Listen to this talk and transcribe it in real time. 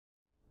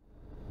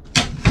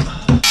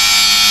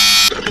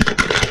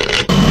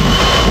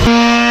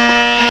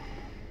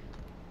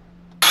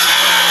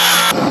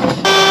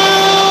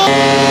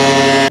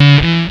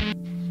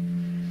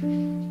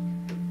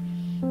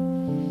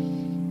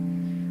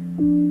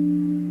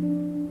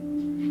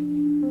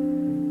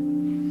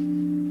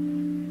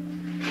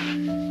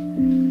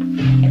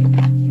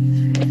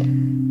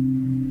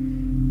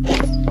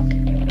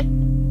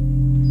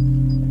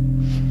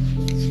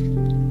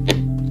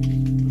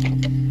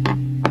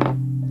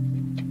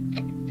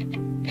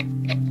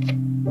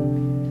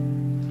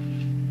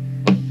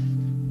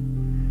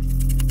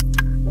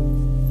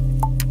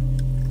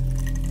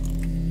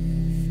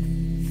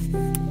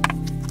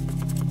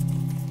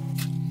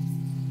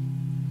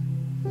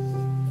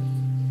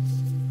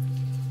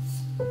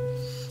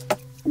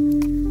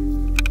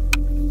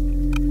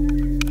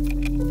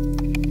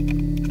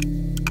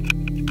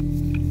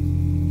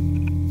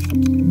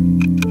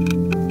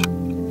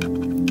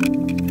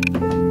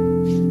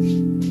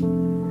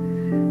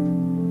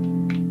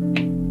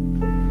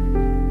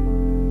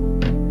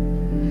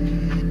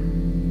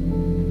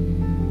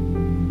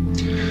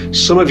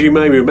Some of you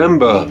may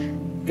remember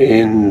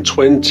in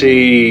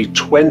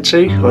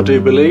 2020, I do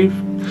believe,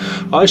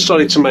 I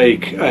started to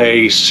make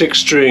a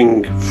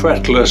 6-string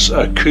fretless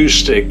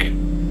acoustic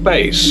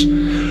bass,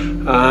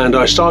 and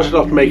I started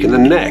off making the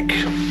neck,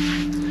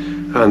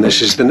 and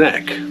this is the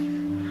neck.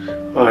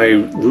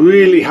 I'm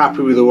really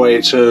happy with the way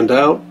it turned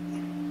out,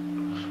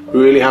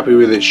 really happy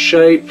with its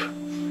shape,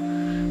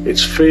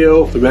 its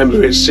feel.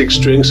 Remember, it's 6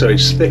 strings, so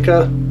it's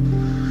thicker,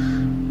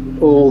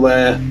 all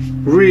there,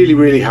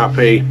 really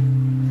happy.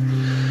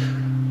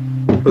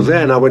 But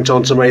then I went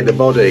on to make the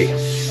body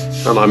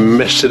and I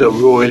messed it up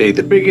royally.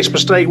 The biggest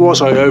mistake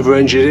was I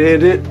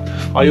over-engineered it.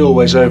 I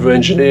always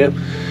over-engineer,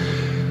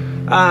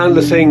 and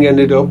the thing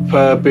ended up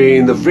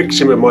being the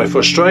victim of my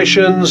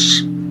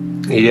frustrations.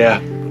 Yeah,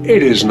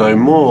 it is no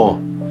more.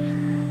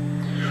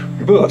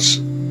 But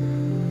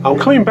I'm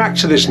coming back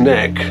to this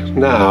neck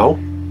now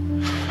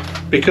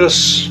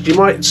because you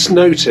might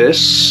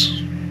notice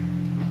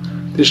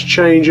this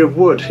change of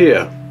wood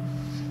here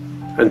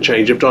and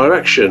change of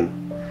direction.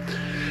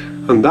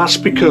 And that's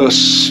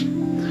because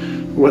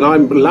when I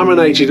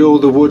laminated all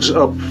the woods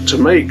up to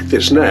make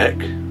this neck,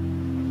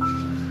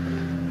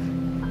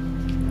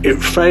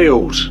 it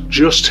failed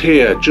just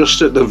here,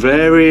 just at the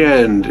very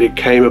end. It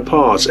came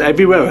apart.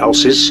 Everywhere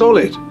else is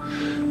solid,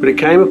 but it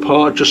came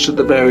apart just at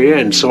the very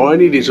end. So I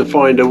needed to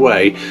find a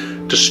way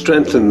to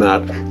strengthen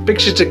that,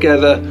 fix it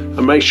together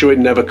and make sure it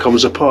never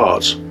comes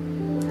apart.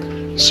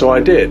 So I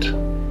did,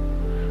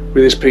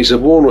 with this piece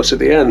of walnut at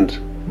the end.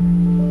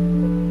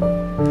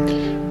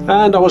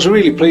 And I was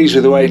really pleased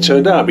with the way it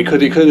turned out,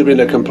 because it could have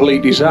been a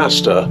complete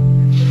disaster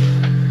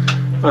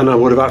and I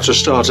would have had to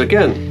start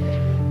again.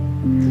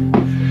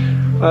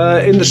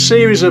 In the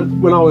series of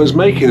when I was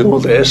making all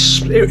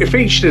this, it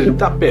featured in,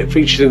 that bit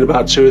featured in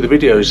about 2 of the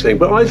videos thing,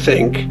 but I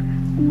think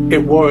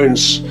it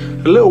warrants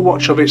a little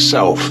watch of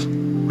itself,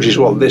 which is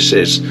what this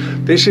is.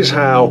 This is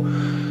how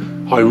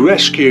I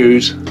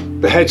rescued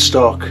the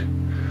headstock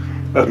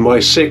of my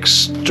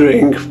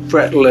 6-string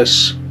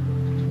fretless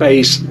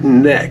bass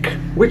neck,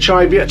 which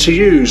I've yet to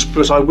use,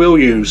 but I will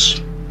use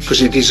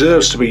because it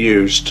deserves to be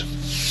used.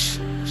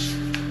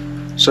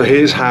 So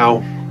here's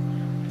how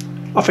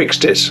I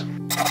fixed it.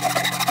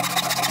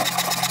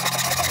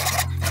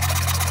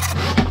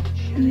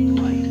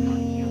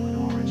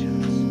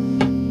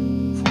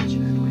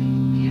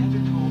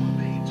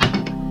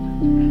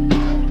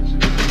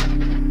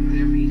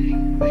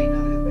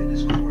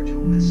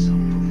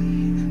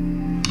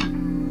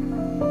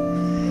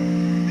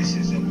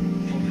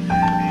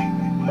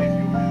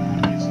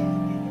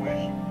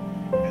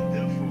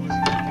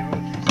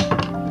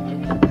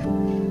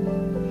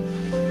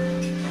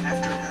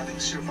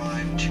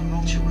 Survived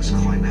tumultuous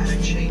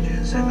climatic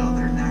changes and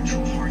other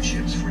natural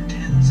hardships for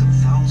tens of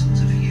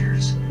thousands of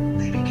years,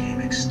 they became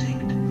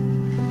extinct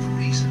for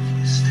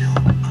reasons still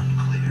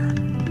unclear.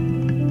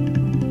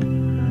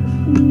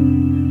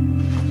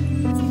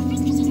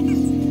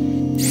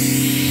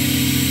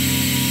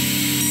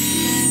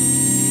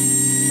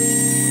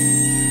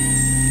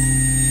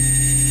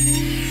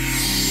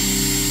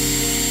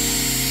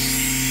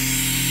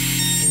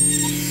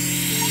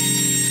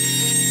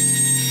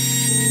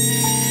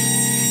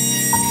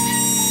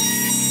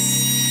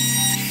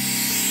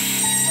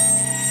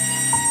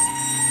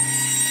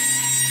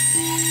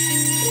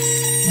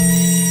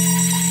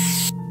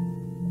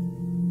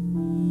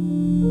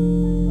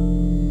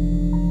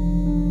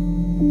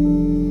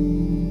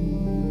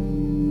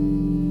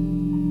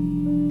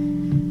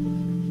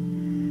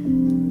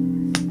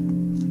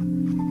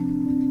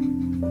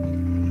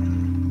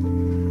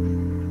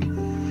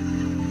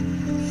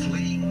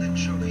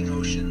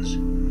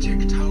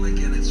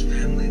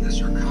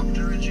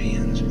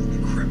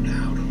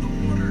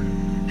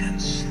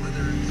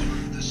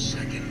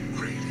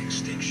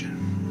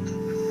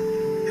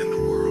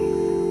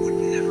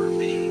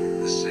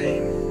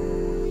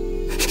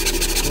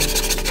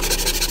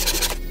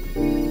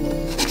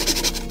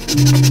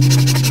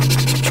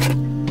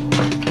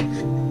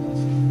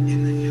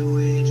 In the new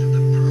age of the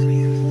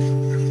Permian,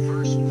 the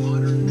first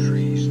modern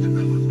trees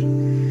developed.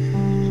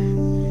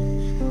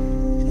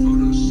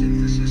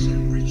 Photosynthesis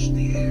enriched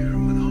the air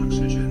with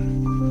oxygen.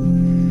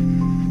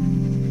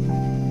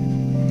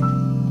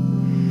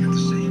 At the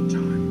same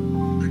time,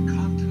 the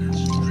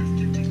continents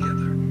drifted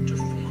together to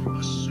form a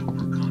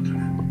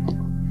supercontinent,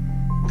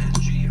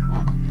 Pangaea,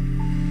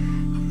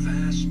 a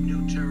vast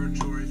new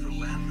territory for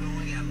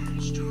land-going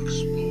animals to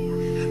explore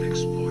and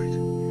exploit.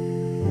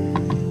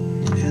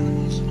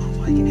 Animals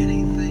unlike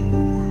anything the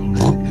world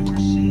had ever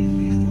seen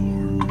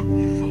before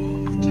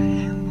evolved to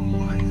handle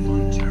life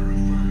on terra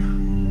firma,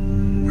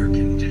 where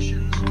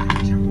conditions and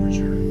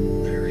temperature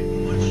varied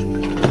much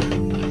more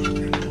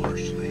and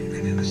harshly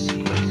than in the seas.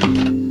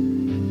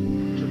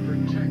 To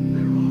protect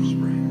their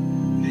offspring,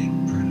 big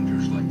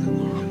predators like the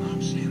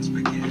Gorgonopsians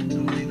began to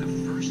lay the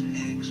first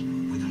eggs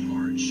with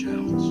hard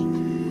shells.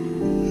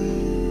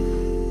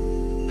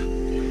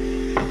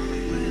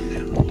 Land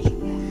animals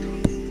walked on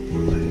 4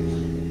 legs,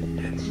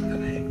 hence the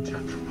name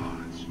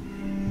tetrapods.